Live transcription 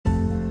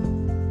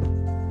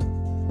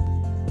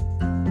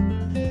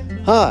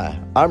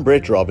Hi, I'm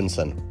Brett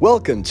Robinson.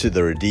 Welcome to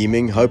the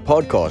Redeeming Hope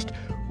podcast,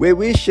 where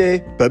we share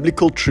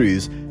biblical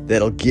truths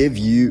that'll give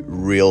you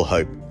real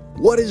hope.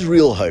 What is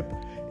real hope?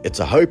 It's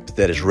a hope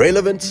that is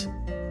relevant,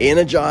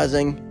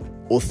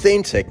 energizing,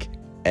 authentic,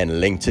 and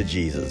linked to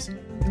Jesus.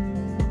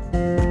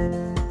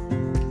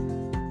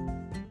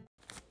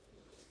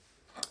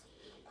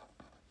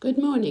 Good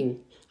morning.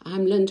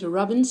 I'm Linda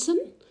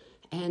Robinson,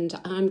 and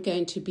I'm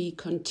going to be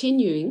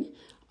continuing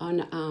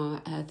on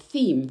our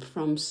theme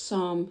from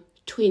Psalm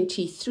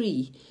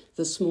 23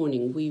 this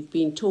morning. We've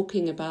been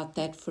talking about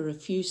that for a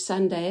few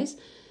Sundays,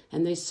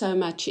 and there's so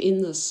much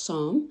in this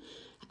psalm.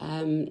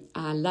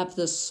 I love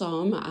this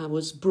psalm. I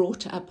was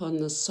brought up on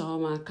this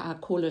psalm. I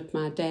call it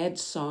my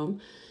dad's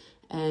psalm,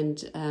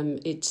 and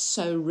it's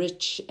so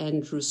rich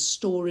and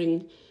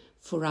restoring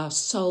for our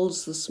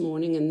souls this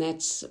morning. And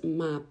that's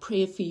my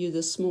prayer for you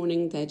this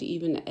morning, that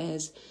even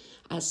as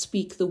I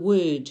speak the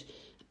word,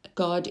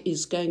 God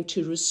is going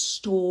to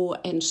restore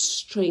and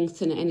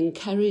strengthen and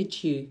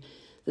encourage you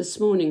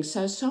this morning.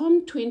 So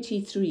Psalm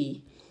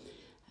 23,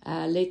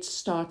 let's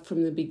start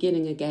from the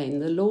beginning again.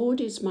 The Lord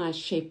is my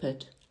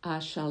shepherd, I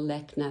shall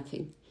lack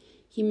nothing.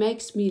 He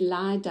makes me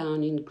lie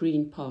down in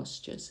green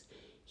pastures.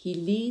 He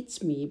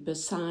leads me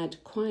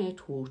beside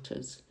quiet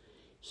waters.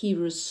 He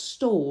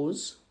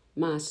restores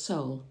my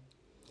soul.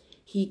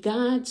 He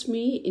guides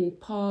me in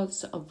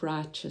paths of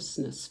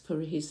righteousness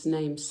for his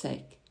name's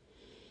sake.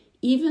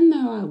 Even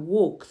though I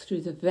walk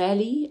through the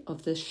valley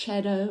of the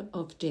shadow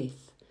of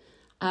death,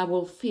 I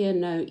will fear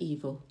no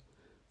evil,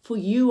 for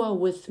you are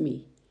with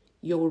me.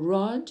 Your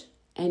rod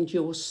and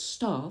your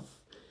staff,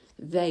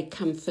 they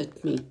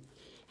comfort me.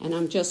 And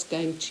I'm just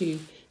going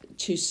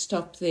to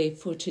stop there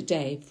for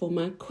today. For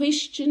my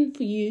question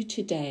for you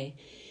today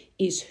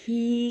is,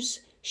 whose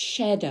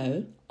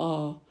shadow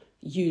are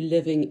you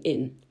living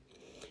in?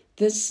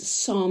 This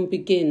psalm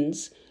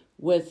begins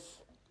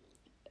with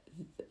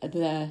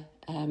the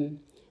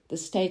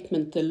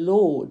statement, the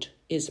Lord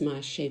is my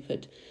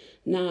shepherd.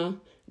 Now,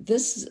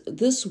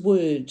 this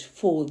word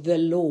for the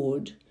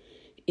Lord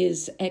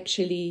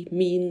actually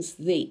means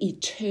the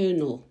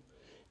eternal,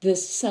 the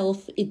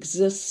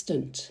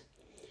self-existent,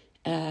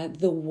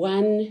 the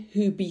one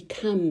who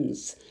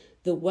becomes,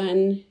 the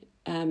one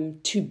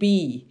to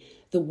be,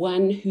 the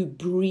one who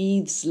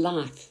breathes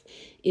life.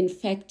 In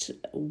fact,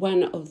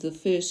 one of the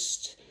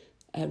first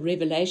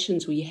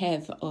revelations we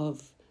have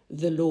of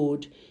the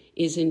Lord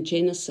is in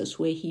Genesis,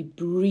 where he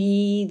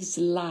breathes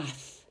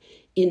life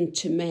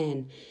into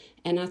man.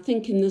 And I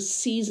think in this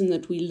season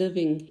that we're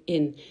living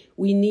in,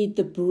 we need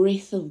the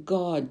breath of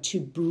God to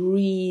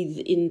breathe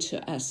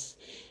into us.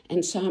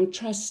 And so I'm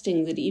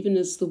trusting that even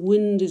as the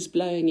wind is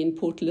blowing in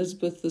Port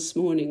Elizabeth this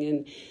morning,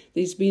 and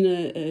there's been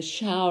a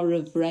shower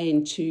of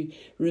rain to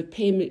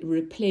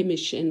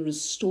replenish and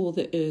restore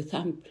the earth,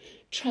 I'm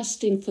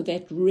trusting for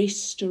that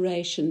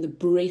restoration, the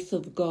breath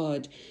of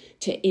God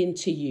to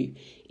enter you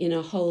in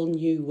a whole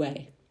new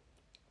way.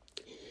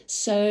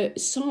 So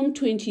Psalm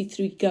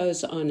 23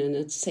 goes on and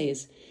it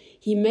says,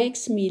 he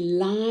makes me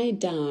lie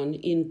down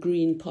in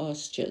green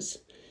pastures.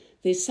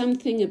 There's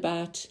something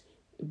about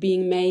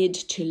being made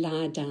to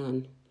lie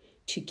down,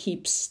 to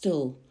keep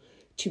still,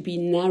 to be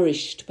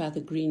nourished by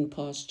the green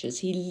pastures.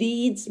 He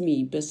leads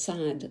me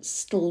beside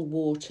still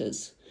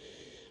waters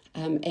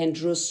and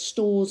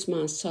restores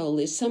my soul.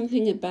 There's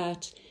something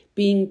about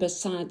being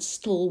beside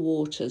still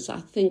waters.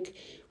 I think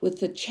with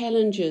the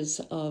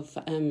challenges of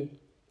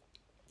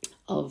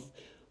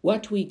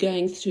what we're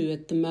going through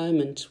at the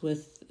moment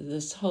with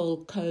this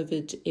whole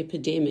COVID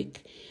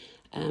epidemic,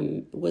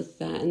 with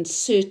the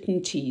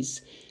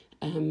uncertainties,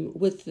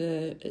 with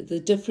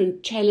the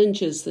different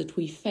challenges that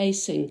we're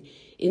facing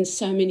in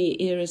so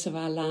many areas of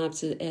our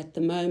lives at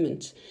the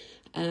moment,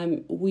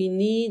 we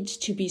need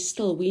to be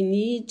still. We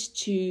need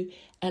to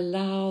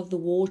allow the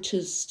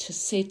waters to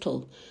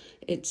settle.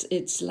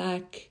 It's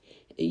like,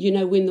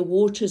 when the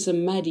waters are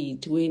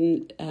muddied,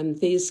 when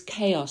there's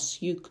chaos,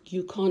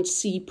 you can't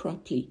see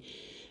properly.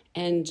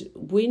 And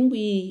when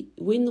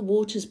the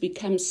waters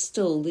become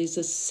still, there's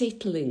a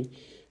settling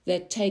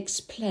that takes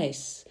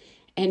place,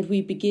 and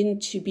we begin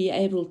to be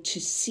able to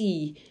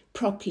see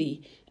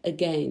properly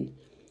again.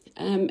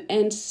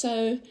 And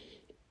so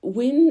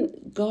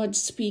when God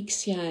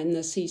speaks here in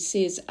this, he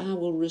says, I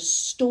will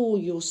restore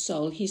your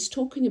soul. He's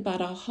talking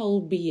about our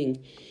whole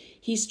being.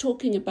 He's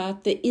talking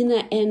about the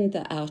inner and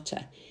the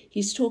outer.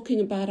 He's talking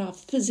about our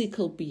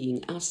physical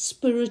being, our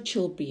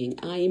spiritual being,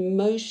 our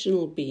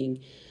emotional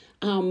being,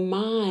 our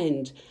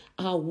mind,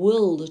 our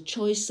will, the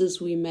choices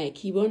we make.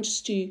 He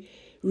wants to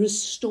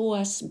restore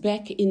us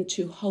back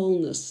into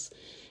wholeness.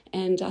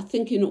 And I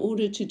think in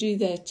order to do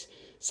that,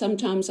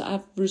 sometimes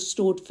I've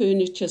restored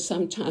furniture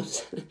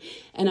sometimes,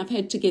 and I've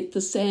had to get the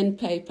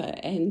sandpaper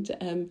and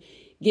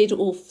get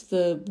off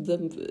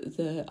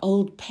the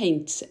old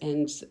paint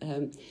and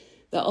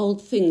the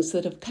old things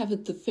that have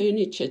covered the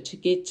furniture to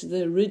get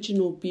the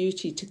original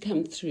beauty to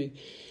come through.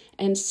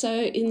 And so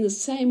in the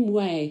same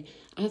way,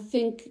 I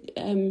think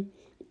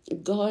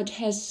God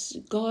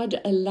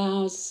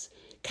allows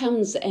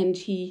comes and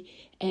he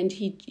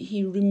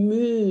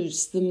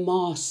removes the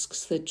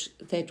masks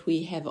that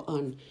we have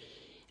on.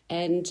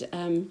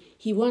 And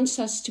he wants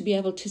us to be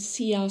able to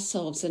see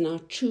ourselves and our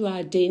true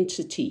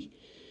identity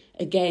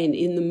again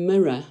in the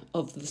mirror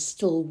of the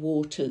still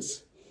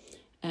waters.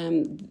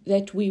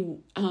 That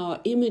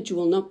our image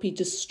will not be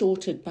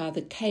distorted by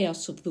the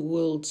chaos of the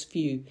world's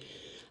view.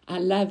 I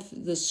love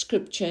the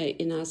scripture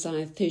in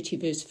Isaiah 30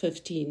 verse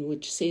 15,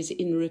 which says,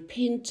 "In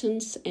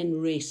repentance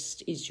and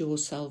rest is your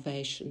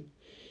salvation.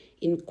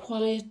 In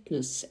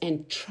quietness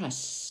and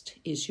trust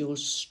is your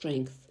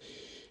strength."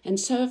 And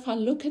so if I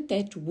look at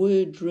that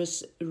word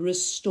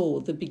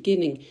restore, the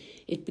beginning,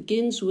 it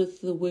begins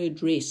with the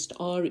word rest,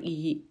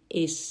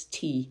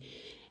 R-E-S-T.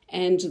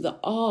 And the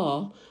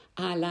R,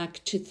 I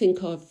like to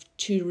think of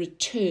to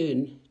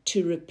return,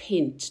 to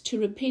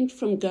repent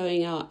from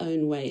going our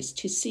own ways,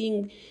 to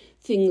seeing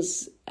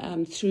things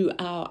through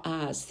our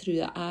eyes, through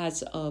the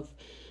eyes of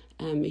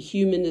a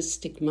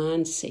humanistic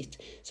mindset.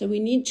 So we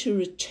need to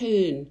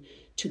return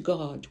to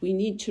God. We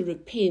need to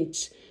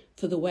repent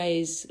for the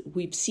ways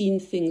we've seen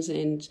things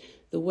and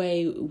the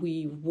way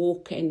we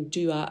walk and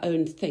do our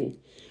own thing.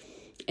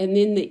 And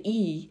then the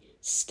E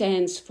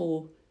stands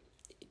for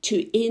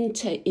to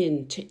enter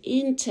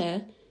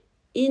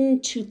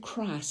into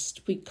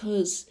Christ,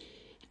 because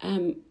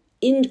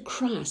in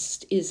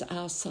Christ is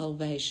our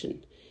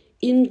salvation.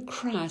 In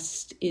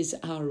Christ is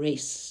our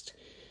rest.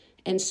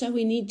 And so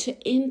we need to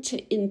enter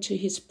into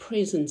his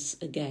presence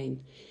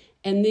again.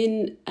 And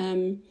then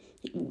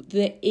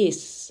the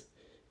S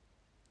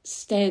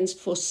stands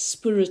for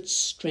spirit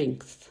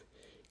strength.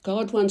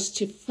 God wants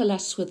to fill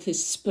us with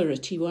his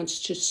spirit. He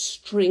wants to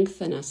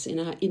strengthen us in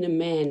our inner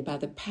man by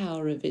the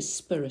power of his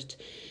spirit.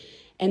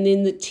 And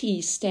then the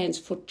T stands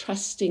for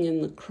trusting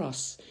in the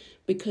cross,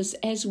 because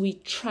as we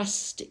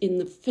trust in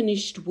the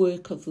finished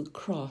work of the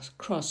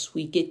cross,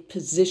 we get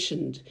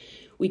positioned.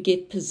 We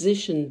get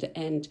positioned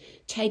and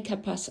take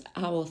up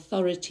our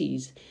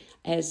authorities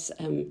as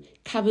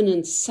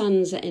covenant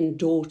sons and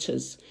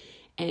daughters.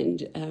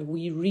 And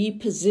we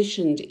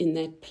repositioned in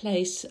that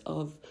place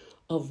of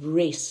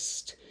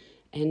rest.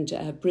 And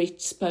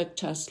Brett spoke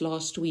to us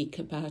last week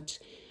about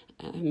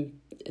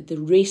the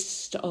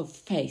rest of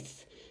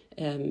faith.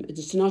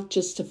 It's not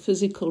just a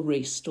physical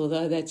rest,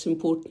 although that's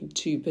important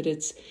too, but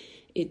it's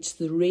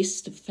the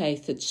rest of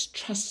faith. It's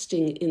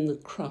trusting in the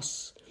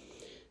cross.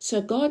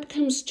 So God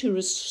comes to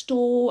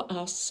restore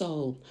our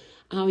soul,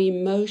 our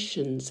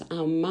emotions,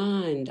 our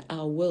mind,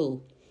 our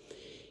will.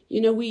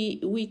 You know,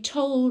 we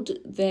told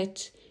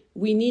that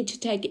we need to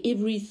take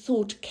every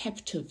thought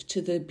captive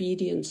to the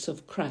obedience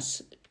of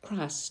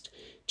Christ,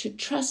 to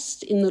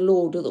trust in the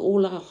Lord with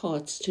all our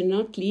hearts, to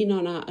not lean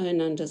on our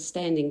own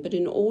understanding, but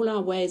in all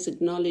our ways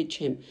acknowledge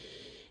him,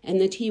 and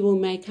that he will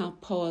make our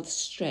paths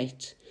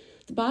straight.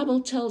 The Bible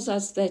tells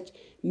us that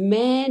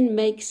man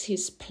makes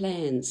his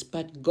plans,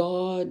 but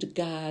God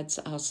guides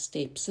our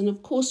steps. And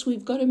of course,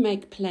 we've got to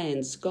make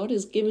plans. God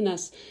has given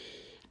us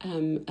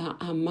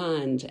our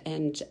mind,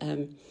 and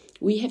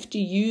we have to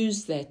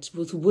use that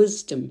with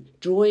wisdom,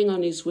 drawing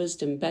on his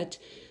wisdom. But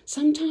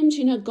sometimes,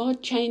 you know,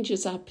 God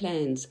changes our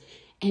plans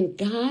and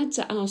guides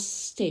our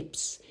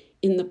steps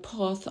in the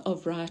path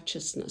of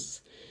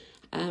righteousness.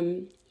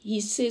 He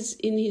says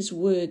in his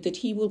word that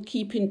he will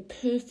keep in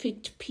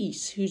perfect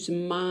peace whose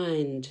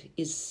mind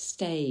is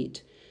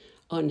stayed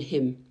on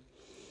him.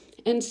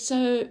 And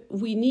so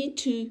we need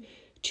to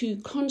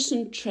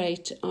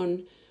concentrate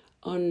on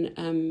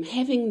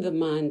having the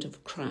mind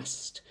of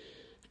Christ,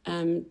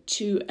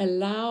 to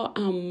allow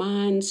our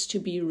minds to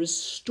be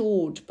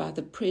restored by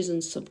the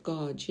presence of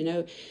God. You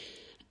know,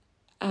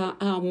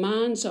 our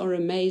minds are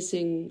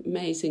amazing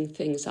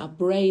things. Our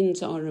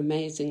brains are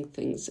amazing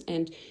things.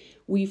 And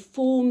we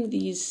form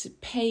these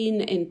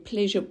pain and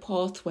pleasure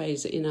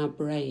pathways in our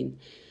brain.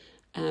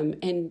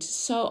 And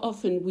so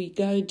often we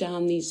go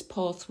down these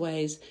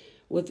pathways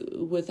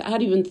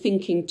without even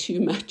thinking too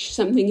much.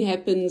 Something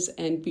happens,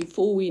 and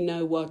before we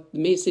know what the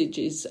message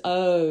is,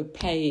 oh,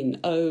 pain,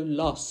 oh,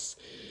 loss.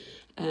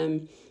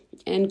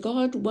 And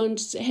God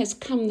has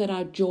come that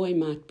our joy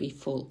might be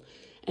full.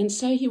 And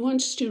so he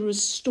wants to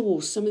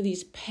restore some of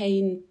these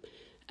pain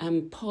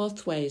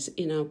pathways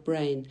in our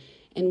brain.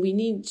 And we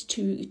need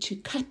to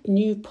cut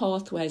new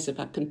pathways, if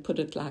I can put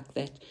it like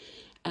that,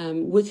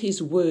 with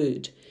his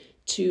word,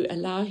 to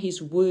allow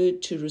his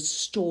word to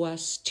restore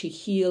us, to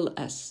heal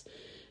us,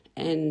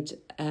 and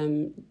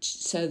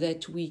so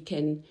that we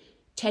can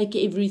take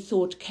every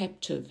thought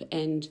captive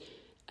and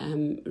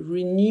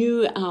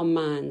renew our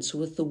minds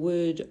with the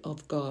word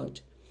of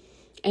God.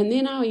 And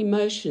then our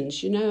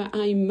emotions, you know,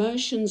 our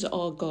emotions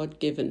are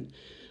God-given.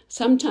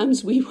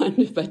 Sometimes we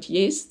wonder, but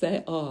yes,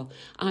 they are.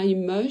 Our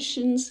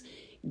emotions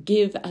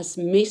give us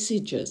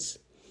messages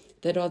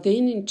that are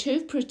then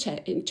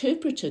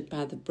interpreted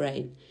by the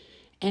brain.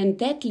 And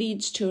that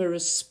leads to a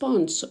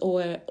response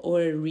or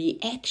a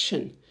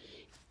reaction.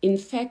 In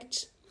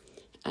fact,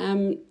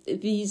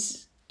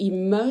 these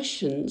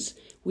emotions,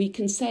 we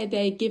can say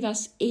they give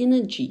us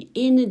energy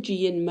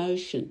in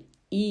motion,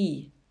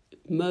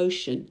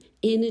 motion,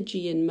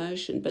 energy in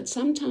motion. But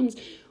sometimes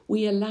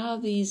we allow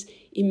these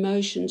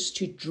emotions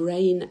to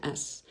drain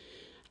us,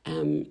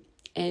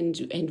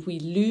 and we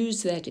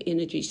lose that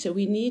energy. So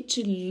we need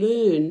to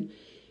learn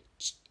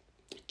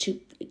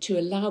to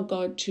allow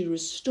God to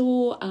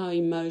restore our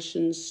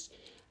emotions,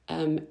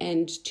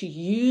 and to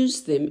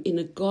use them in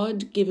a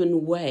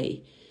God-given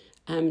way,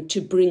 to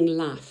bring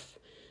life.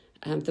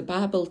 The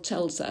Bible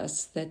tells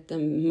us that the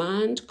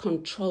mind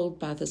controlled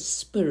by the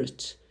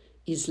Spirit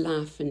is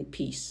life and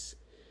peace.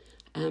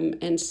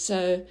 And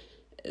so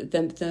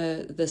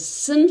the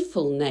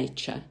sinful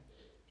nature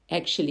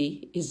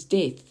actually is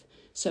death.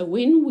 So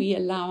when we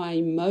allow our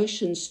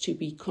emotions to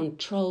be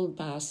controlled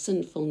by our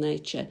sinful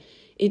nature,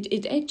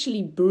 it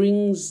actually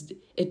brings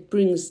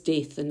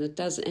death,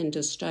 and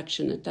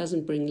destruction. It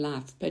doesn't bring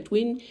life. But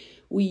when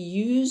we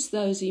use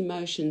those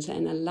emotions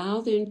and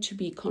allow them to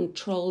be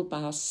controlled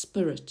by our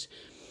spirit,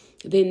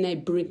 then they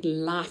bring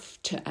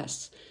life to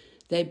us.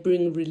 They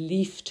bring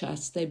relief to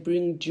us. They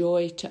bring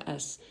joy to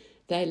us.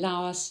 They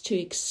allow us to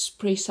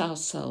express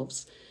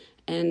ourselves.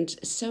 And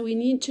so we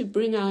need to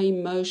bring our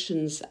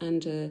emotions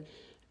under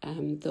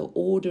the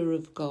order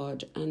of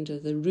God, under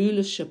the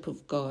rulership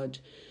of God,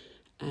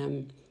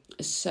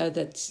 so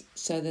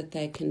that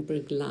they can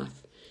bring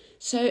life.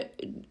 So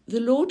the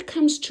Lord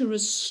comes to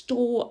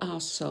restore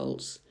our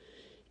souls.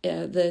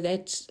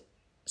 That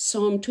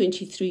Psalm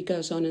 23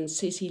 goes on and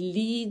says, He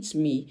leads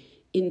me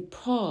in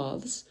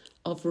paths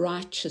of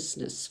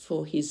righteousness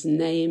for His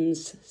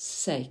name's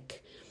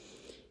sake.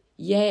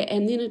 Yeah,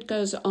 and then it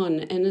goes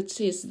on and it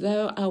says,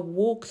 though I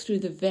walk through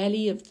the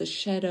valley of the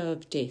shadow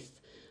of death,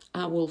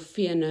 I will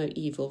fear no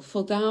evil,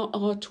 for Thou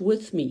art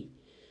with me.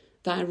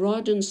 Thy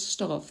rod and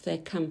staff, they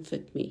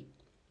comfort me.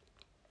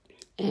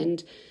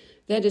 And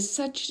that is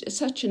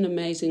such an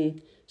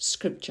amazing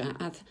scripture.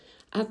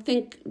 I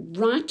think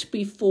right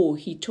before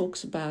he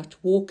talks about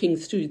walking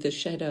through the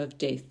shadow of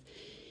death,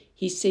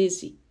 he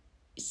says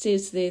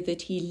there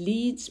that He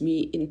leads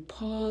me in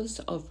paths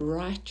of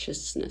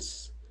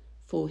righteousness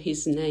for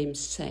His name's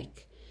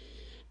sake.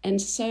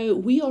 And so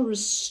we are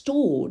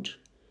restored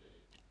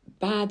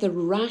by the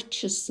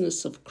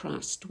righteousness of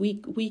Christ.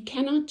 We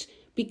cannot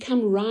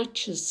become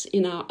righteous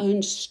in our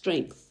own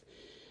strength,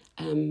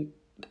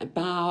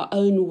 by our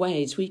own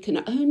ways. We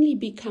can only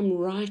become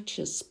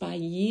righteous by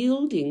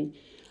yielding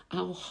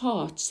our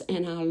hearts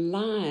and our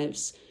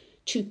lives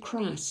to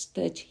Christ,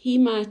 that He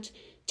might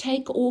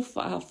take off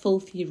our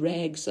filthy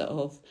rags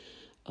of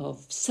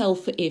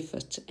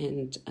self-effort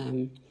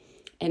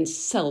and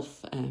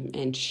self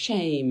and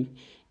shame,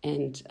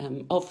 and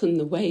often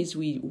the ways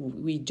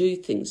we do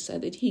things, so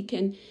that He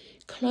can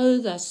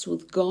clothe us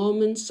with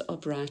garments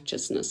of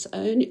righteousness.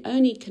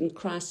 Only can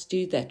Christ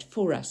do that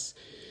for us.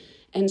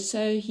 And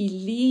so He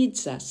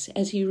leads us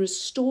as He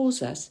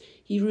restores us.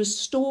 He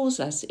restores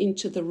us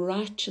into the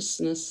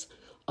righteousness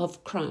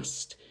of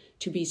Christ,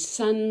 to be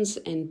sons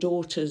and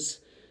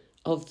daughters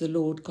of the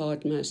Lord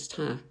God Most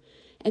High.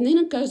 And then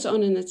it goes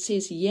on and it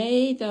says,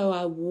 yea, though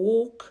I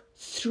walk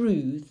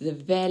through the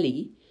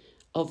valley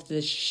of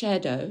the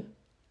shadow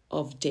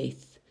of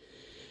death.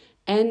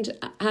 And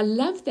I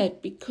love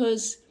that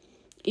because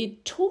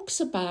it talks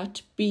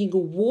about being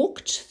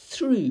walked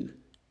through.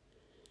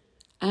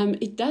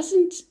 It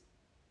doesn't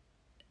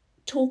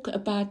talk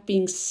about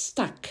being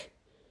stuck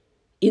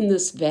in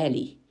this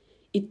valley.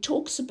 It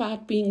talks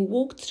about being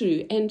walked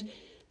through. And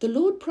the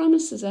Lord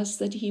promises us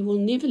that He will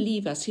never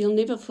leave us. He'll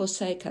never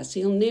forsake us.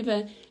 He'll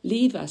never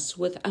leave us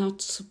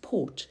without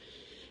support.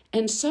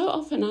 And so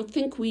often I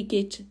think we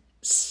get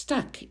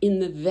stuck in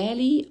the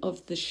valley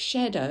of the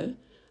shadow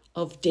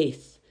of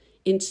death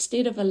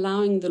instead of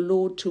allowing the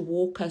Lord to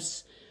walk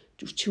us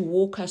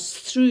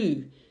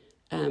through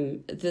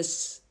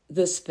this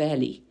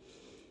valley.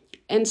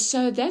 And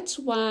so that's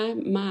why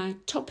my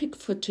topic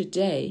for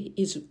today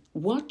is,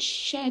 what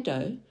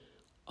shadow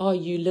are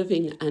you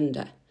living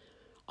under?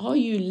 Are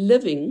you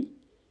living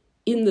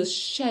in the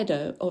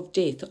shadow of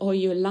death? Are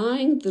you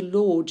allowing the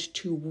Lord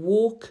to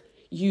walk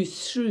you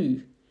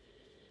through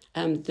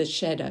the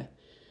shadow?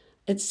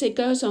 It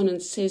goes on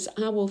and says,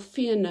 I will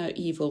fear no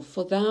evil,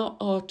 for Thou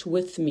art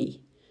with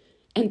me.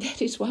 And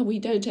that is why we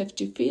don't have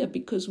to fear,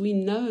 because we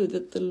know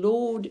that the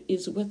Lord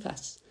is with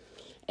us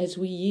as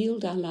we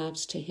yield our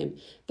lives to Him.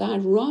 Thy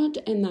rod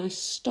and Thy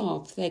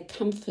staff, they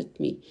comfort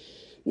me.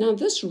 Now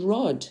this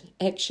rod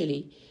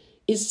actually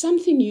is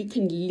something you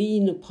can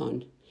lean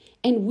upon.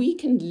 And we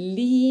can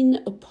lean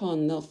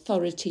upon the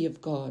authority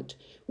of God.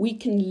 We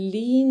can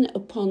lean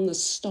upon the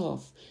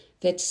staff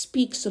that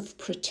speaks of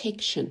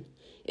protection.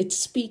 It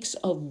speaks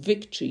of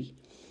victory.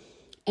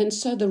 And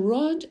so the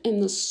rod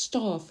and the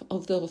staff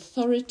of the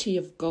authority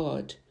of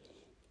God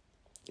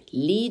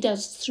lead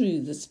us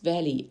through this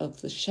valley of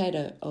the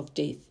shadow of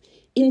death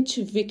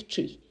into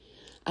victory.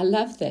 I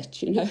love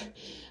that,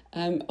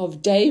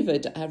 of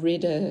David. I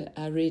read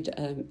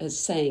a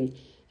saying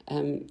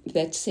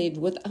that said,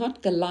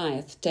 without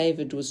Goliath,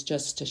 David was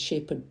just a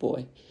shepherd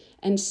boy.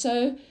 And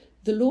so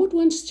the Lord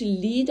wants to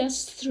lead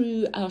us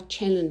through our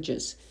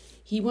challenges.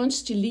 He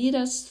wants to lead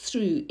us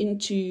through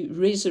into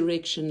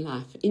resurrection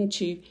life,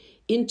 into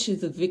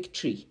the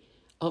victory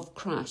of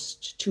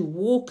Christ, to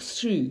walk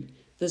through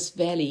this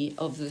valley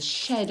of the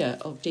shadow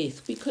of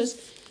death,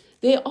 because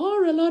there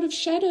are a lot of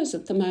shadows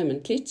at the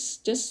moment. Let's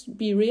just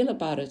be real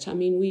about it. I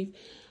mean,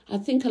 I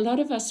think a lot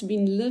of us have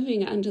been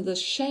living under the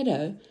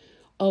shadow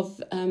of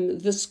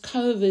this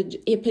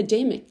COVID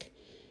epidemic.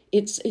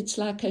 It's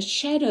like a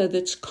shadow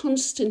that's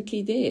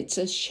constantly there. It's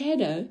a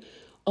shadow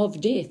of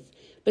death.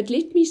 But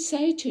let me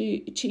say to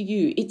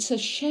you, it's a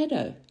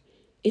shadow.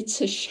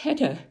 It's a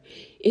shadow.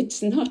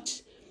 It's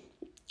not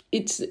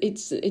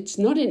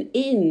an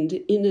end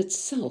in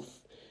itself.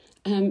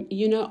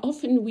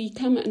 Often we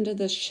come under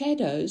the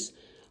shadows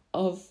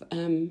of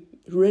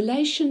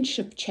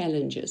relationship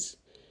challenges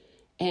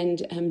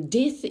and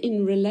death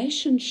in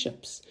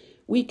relationships.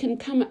 We can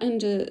come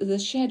under the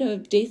shadow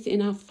of death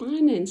in our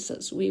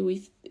finances, where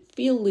we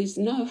feel there's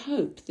no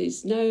hope.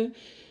 There's no,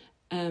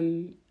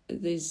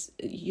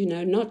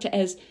 not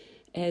as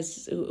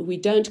we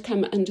don't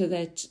come under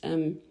that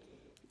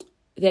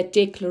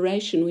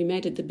declaration we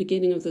made at the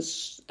beginning of the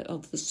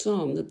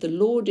psalm, that the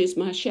Lord is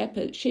my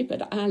shepherd,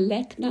 I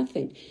lack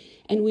nothing.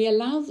 And we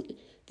allow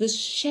this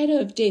shadow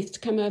of death to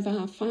come over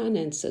our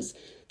finances,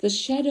 the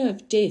shadow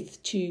of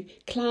death to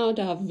cloud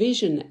our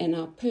vision and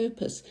our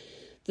purpose,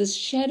 this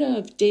shadow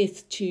of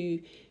death to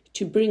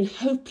bring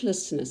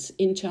hopelessness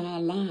into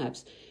our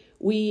lives.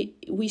 We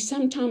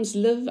sometimes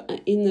live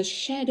in the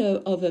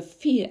shadow of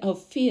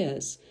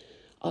fears,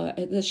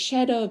 the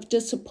shadow of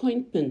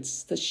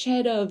disappointments, the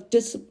shadow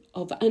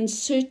of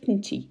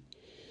uncertainty.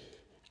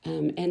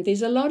 And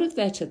there's a lot of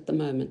that at the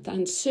moment, the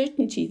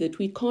uncertainty that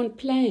we can't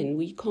plan,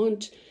 we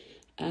can't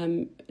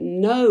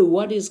know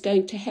what is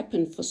going to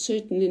happen for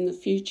certain in the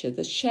future,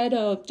 the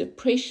shadow of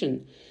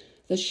depression,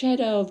 the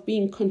shadow of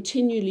being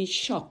continually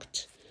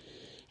shocked.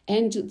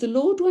 And the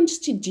Lord wants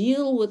to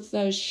deal with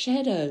those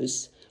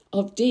shadows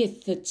of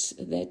death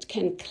that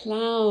can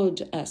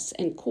cloud us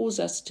and cause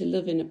us to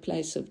live in a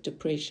place of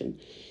depression.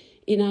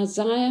 In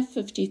Isaiah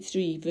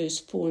 53, verse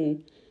 4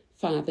 and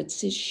 5, it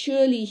says,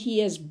 "Surely he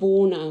has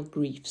borne our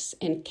griefs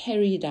and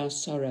carried our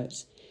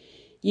sorrows.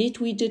 Yet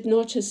we did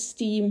not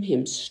esteem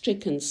him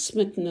stricken,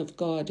 smitten of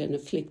God, and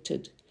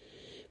afflicted.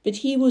 But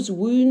he was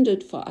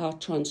wounded for our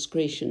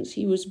transgressions,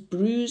 he was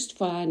bruised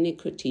for our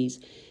iniquities,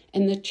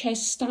 and the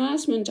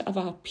chastisement of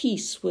our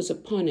peace was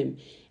upon him,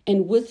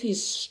 and with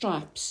his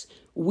stripes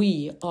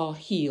we are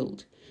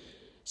healed."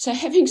 So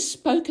having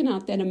spoken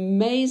out that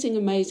amazing,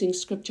 amazing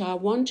scripture, I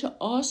want to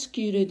ask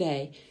you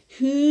today,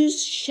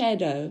 whose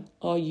shadow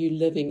are you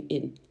living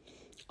in?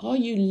 Are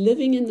you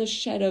living in the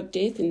shadow of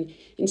death, and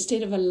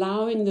instead of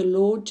allowing the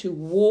Lord to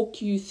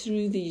walk you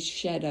through these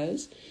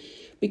shadows?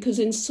 Because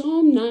in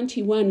Psalm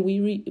 91,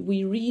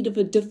 we read of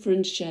a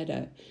different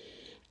shadow.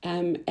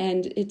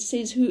 And it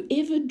says,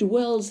 "Whoever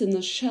dwells in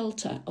the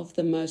shelter of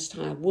the Most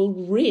High will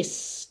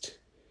rest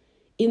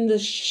in the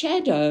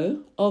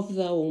shadow of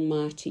the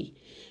Almighty."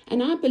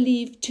 And I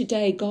believe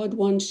today God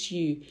wants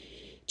you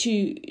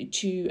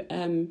to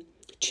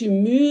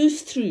move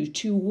through,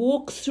 to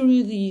walk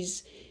through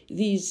these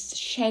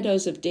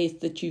shadows of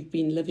death that you've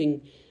been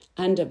living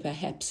under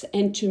perhaps,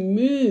 and to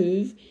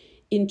move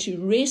into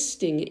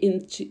resting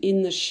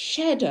in the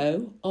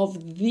shadow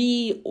of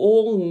the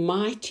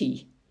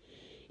Almighty.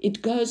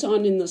 It goes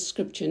on in the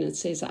scripture and it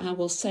says, "I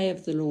will say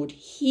of the Lord,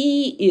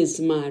 he is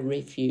my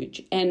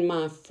refuge and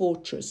my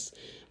fortress,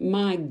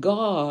 my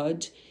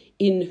God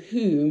in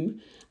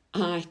whom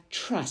I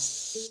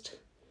trust."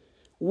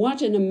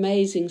 What an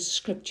amazing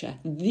scripture.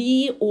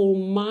 The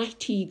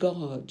Almighty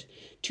God,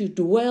 to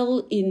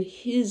dwell in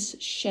his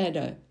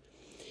shadow,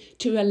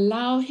 to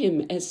allow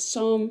him, as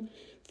Psalm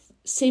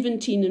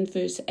 17 and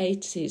verse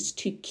 8 says,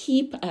 to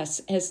keep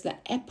us as the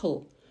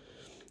apple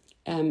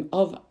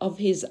of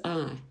his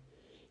eye.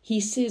 He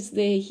says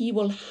there, he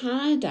will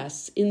hide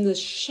us in the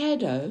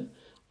shadow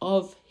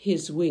of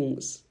his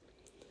wings.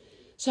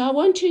 So I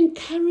want to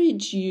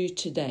encourage you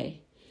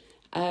today,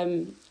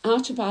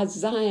 out of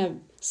Isaiah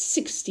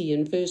 60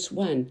 and verse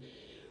 1,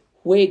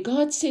 where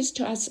God says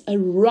to us,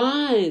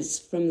 arise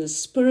from the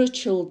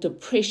spiritual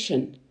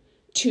depression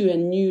to a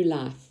new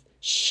life.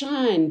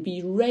 Shine,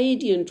 be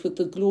radiant with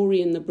the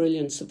glory and the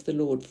brilliance of the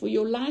Lord, for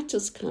your light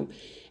has come,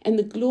 and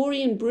the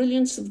glory and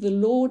brilliance of the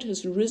Lord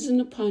has risen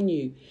upon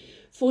you.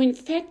 For in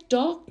fact,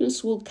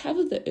 darkness will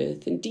cover the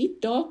earth, and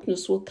deep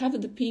darkness will cover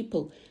the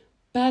people,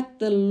 but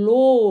the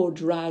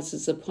Lord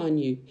rises upon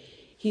you.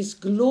 His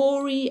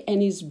glory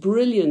and his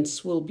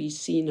brilliance will be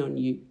seen on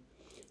you.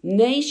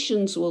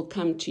 Nations will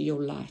come to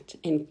your light,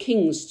 and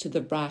kings to the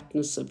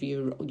brightness of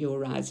your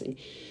rising.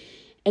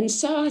 And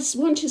so I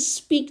want to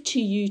speak to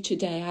you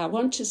today. I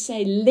want to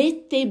say,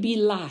 let there be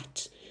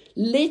light.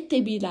 Let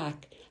there be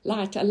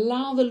light.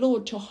 Allow the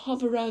Lord to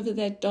hover over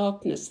that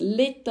darkness.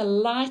 Let the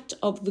light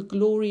of the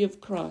glory of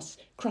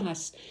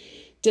Christ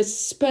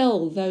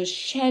dispel those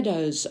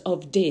shadows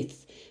of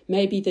death,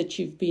 maybe that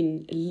you've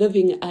been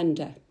living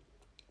under.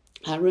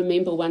 I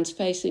remember once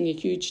facing a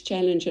huge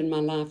challenge in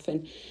my life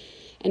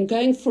and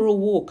going for a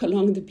walk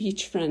along the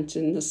beachfront,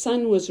 and the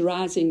sun was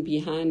rising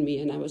behind me,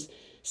 and I was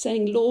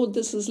saying, Lord,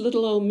 this is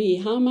little old me.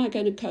 How am I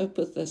going to cope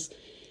with this?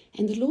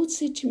 And the Lord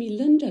said to me,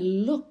 Linda,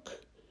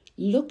 look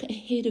look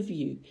ahead of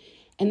you.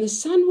 And the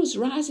sun was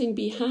rising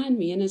behind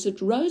me, and as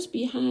it rose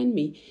behind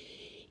me,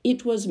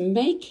 it was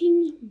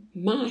making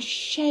my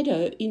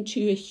shadow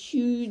into a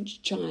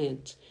huge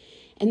giant.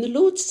 And the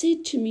Lord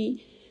said to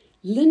me,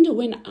 Linda,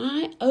 when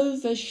I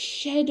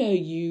overshadow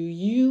you,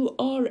 you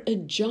are a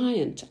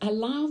giant.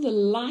 Allow the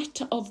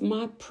light of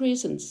my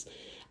presence.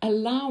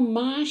 Allow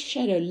my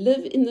shadow.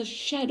 Live in the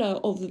shadow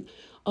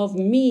of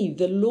me,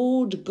 the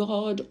Lord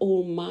God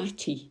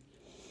Almighty.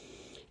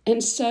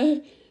 And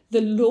so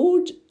the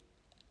Lord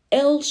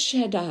El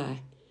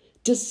Shaddai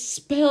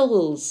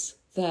dispels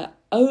the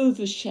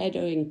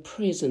overshadowing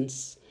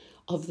presence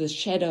of the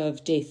shadow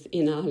of death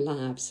in our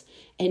lives.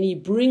 And he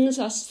brings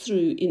us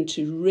through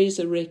into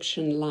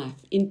resurrection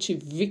life, into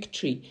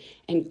victory,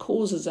 and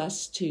causes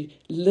us to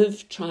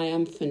live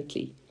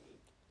triumphantly.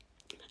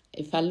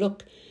 If I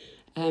look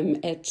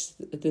at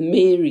the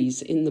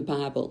Marys in the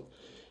Bible,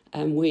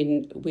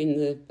 when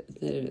the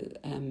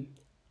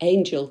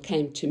angel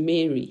came to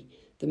Mary,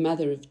 the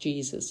mother of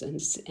Jesus,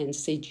 and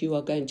said, you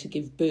are going to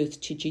give birth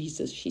to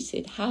Jesus, she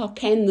said, how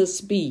can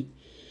this be?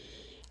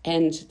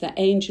 And the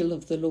angel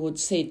of the Lord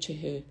said to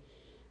her,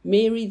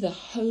 Mary, the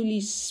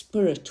Holy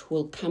Spirit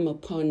will come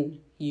upon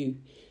you.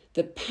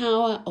 The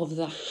power of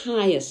the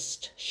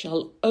highest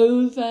shall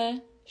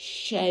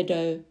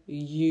overshadow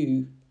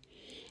you.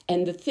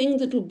 And the thing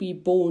that will be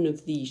born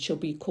of thee shall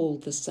be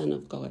called the Son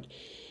of God.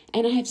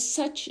 And I have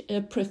such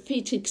a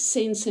prophetic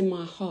sense in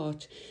my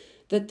heart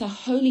that the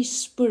Holy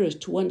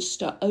Spirit wants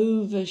to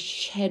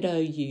overshadow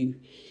you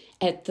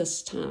at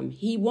this time.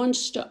 He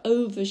wants to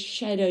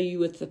overshadow you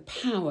with the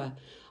power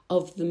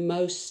of the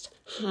Most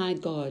High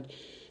God,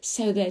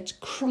 so that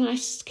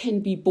Christ can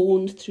be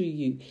born through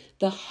you.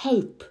 The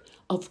hope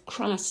of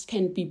Christ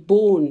can be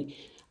born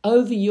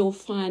over your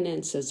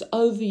finances,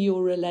 over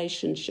your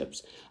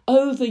relationships,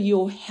 over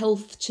your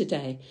health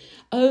today,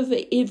 over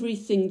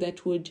everything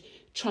that would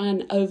try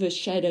and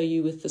overshadow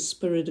you with the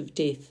spirit of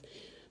death.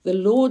 The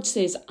Lord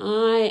says,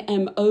 I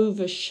am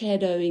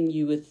overshadowing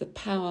you with the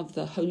power of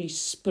the Holy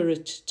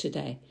Spirit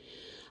today.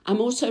 I'm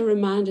also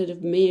reminded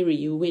of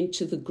Mary, who went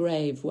to the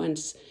grave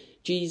once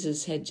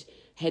Jesus had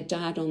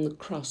died on the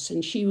cross,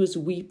 and she was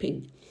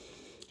weeping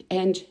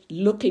and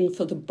looking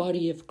for the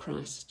body of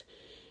Christ.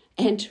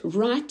 And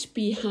right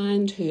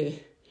behind her,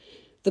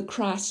 the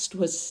Christ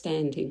was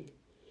standing.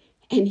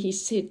 And he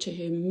said to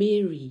her,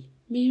 Mary,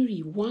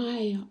 Mary,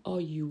 why are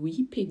you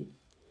weeping?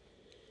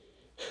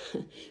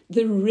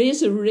 The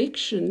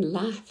resurrection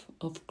life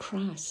of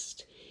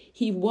Christ.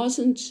 He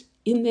wasn't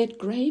in that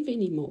grave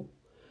anymore.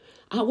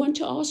 I want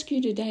to ask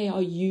you today,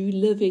 are you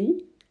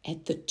living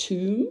at the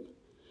tomb?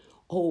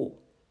 Or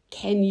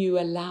can you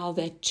allow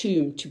that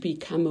tomb to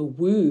become a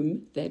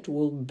womb that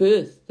will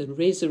birth the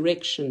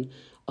resurrection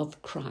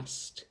of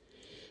Christ?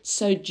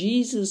 So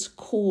Jesus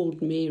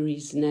called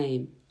Mary's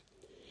name.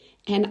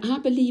 And I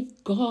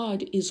believe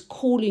God is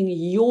calling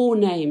your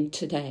name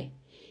today.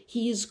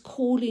 He is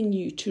calling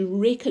you to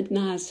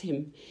recognize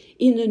him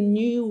in a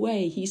new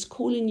way. He's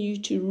calling you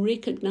to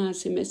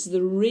recognize him as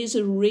the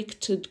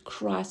resurrected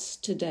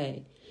Christ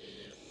today.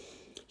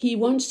 He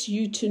wants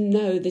you to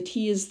know that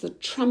he is the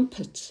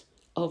trumpet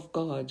of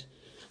God.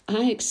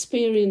 I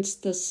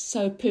experienced this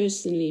so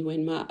personally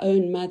when my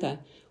own mother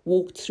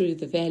walked through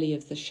the valley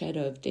of the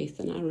shadow of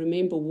death. And I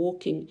remember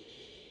walking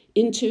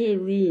into her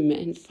room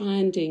and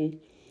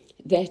finding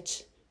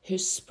that her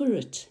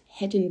spirit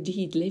had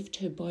indeed left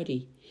her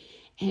body.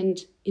 And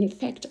in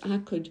fact, I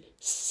could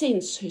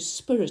sense her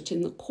spirit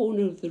in the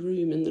corner of the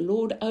room. And the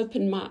Lord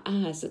opened my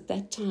eyes at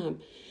that time.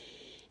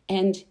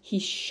 And he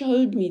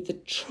showed me the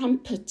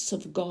trumpets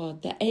of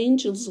God, the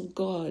angels of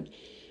God,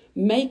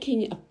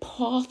 making a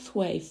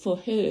pathway for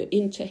her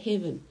into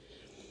heaven.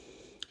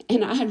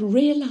 And I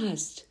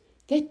realized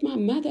that my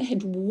mother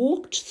had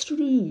walked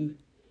through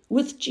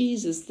with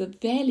Jesus the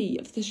valley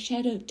of the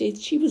shadow of death.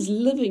 She was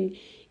living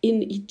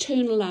in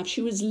eternal life.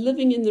 She was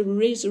living in the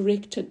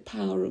resurrected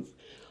power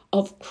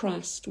of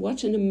Christ.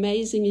 What an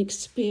amazing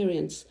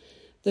experience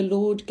the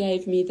Lord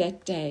gave me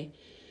that day.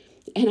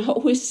 And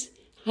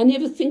I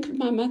never think of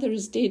my mother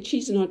as dead.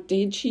 She's not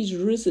dead. She's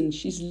risen.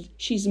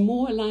 She's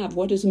more alive.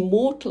 What is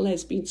mortal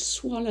has been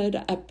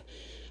swallowed up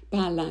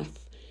by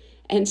life.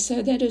 And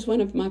so that is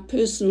one of my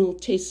personal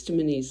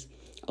testimonies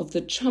of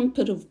the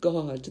trumpet of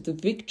God, the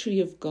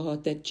victory of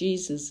God that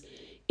Jesus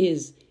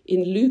is.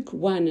 In Luke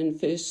 1 and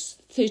verse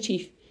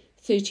 35,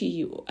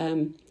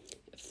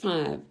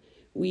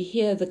 we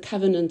hear the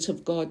covenant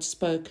of God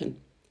spoken.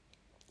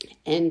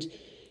 And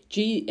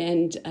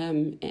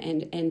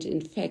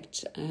in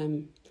fact,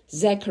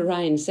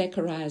 Zechariah, in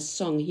Zechariah's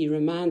song, he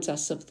reminds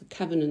us of the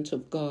covenant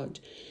of God.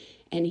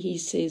 And he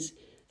says,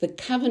 the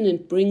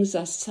covenant brings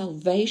us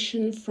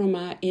salvation from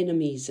our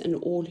enemies and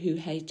all who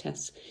hate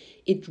us.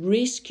 It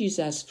rescues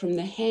us from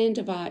the hand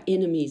of our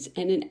enemies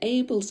and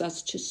enables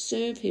us to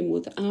serve him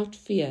without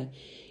fear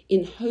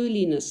in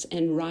holiness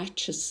and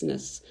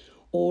righteousness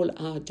all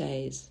our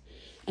days.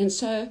 And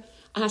so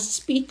I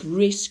speak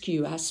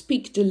rescue, I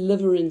speak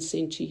deliverance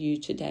into you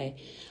today.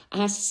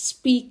 I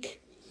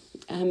speak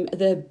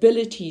the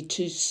ability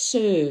to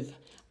serve.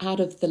 out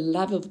of the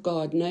love of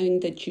God, knowing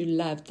that you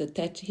love,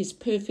 that his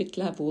perfect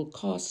love will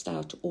cast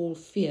out all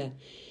fear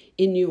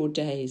in your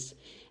days.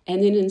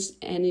 And then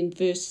in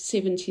verse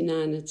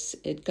 79,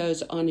 it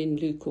goes on in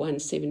Luke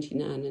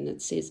 1:79, and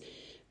it says,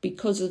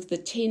 because of the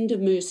tender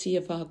mercy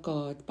of our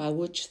God, by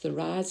which the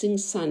rising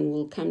sun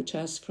will come to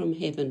us from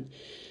heaven,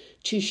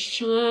 to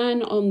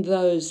shine on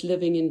those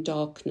living in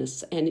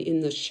darkness and in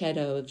the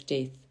shadow of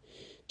death,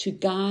 to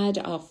guide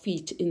our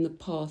feet in the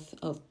path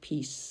of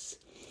peace.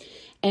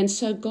 And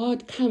so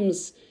God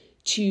comes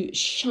to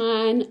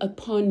shine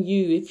upon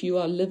you if you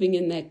are living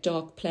in that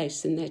dark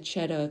place, in that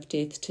shadow of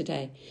death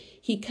today.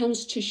 He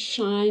comes to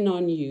shine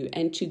on you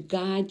and to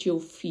guide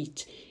your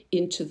feet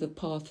into the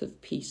path of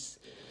peace.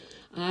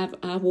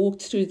 I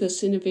walked through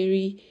this in a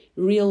very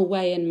real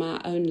way in my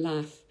own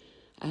life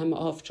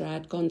after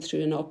I'd gone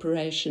through an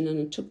operation, and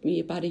it took me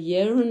about 1.5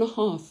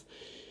 years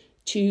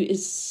to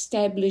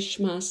establish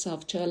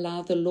myself, to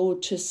allow the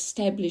Lord to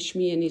establish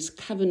me in his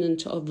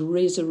covenant of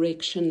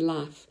resurrection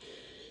life.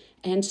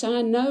 And so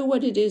I know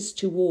what it is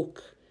to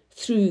walk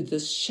through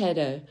this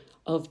shadow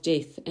of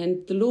death.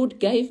 And the Lord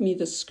gave me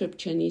the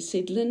scripture, and he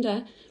said,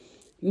 Linda,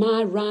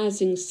 my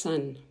rising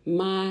sun,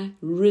 my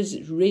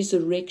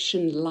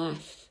resurrection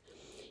life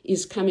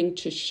is coming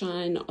to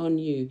shine on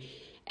you.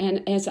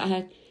 And as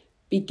I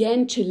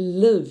began to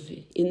live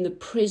in the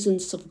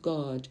presence of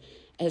God,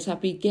 as I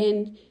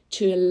began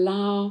to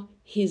allow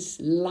his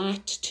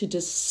light to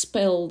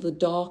dispel the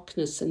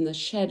darkness and the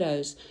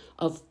shadows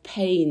of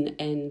pain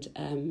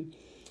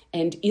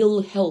and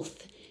ill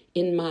health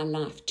in my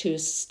life, to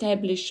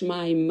establish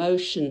my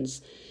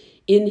emotions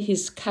in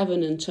his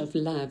covenant of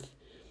love,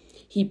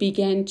 he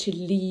began to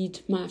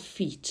lead my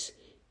feet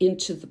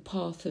into the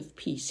path of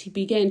peace. He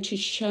began to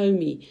show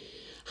me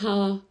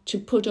how to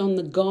put on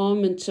the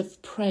garment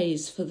of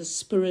praise for the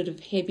spirit of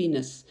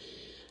heaviness.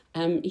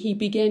 He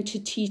began to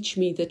teach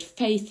me that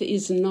faith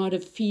is not a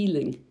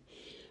feeling,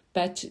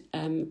 but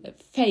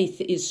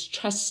faith is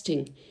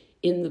trusting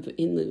in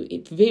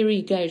the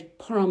very great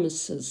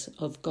promises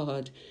of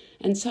God.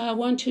 And so I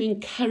want to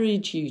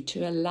encourage you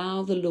to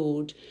allow the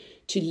Lord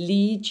to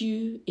lead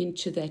you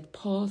into that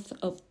path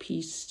of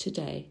peace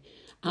today,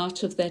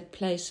 out of that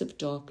place of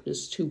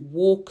darkness, to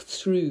walk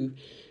through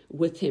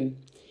with him.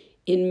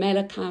 In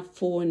Malachi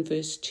 4 and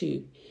verse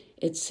 2,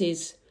 it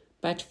says,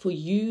 but for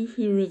you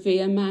who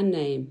revere my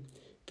name,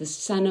 the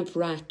Son of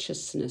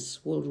Righteousness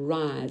will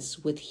rise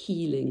with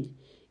healing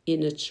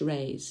in its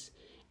rays,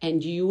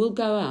 and you will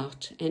go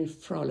out and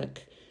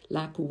frolic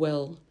like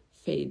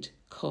well-fed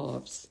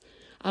calves.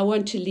 I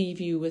want to leave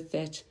you with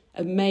that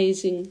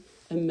amazing,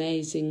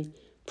 amazing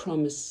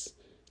promise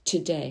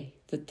today,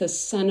 that the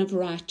Son of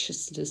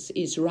Righteousness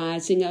is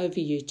rising over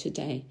you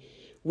today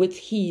with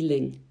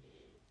healing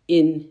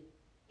in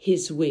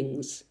his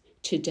wings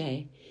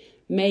today.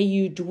 May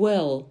you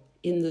dwell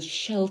in the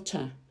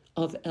shelter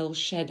of El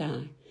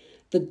Shaddai,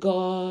 the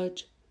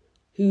God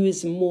who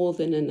is more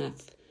than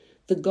enough,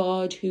 the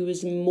God who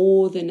is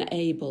more than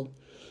able,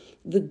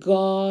 the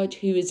God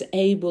who is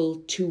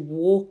able to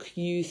walk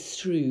you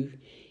through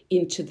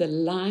into the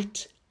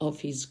light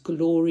of his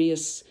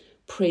glorious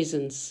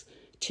presence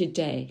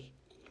today.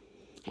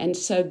 And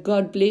so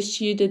God bless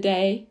you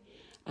today.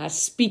 I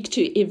speak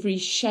to every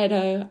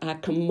shadow. I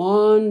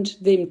command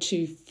them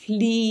to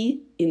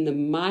flee in the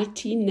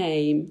mighty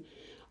name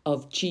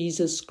of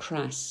Jesus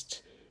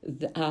Christ,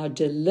 our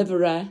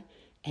deliverer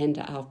and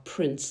our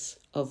Prince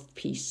of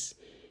Peace.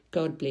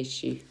 God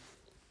bless you.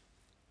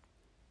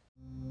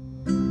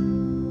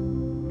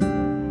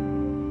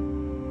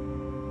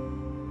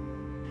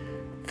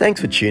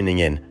 Thanks for tuning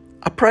in.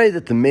 I pray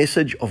that the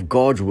message of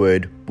God's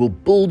Word will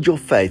build your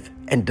faith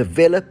and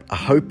develop a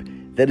hope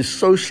that is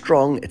so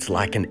strong it's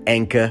like an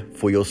anchor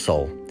for your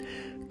soul.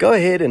 Go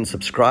ahead and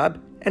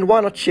subscribe, and why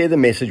not share the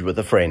message with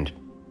a friend?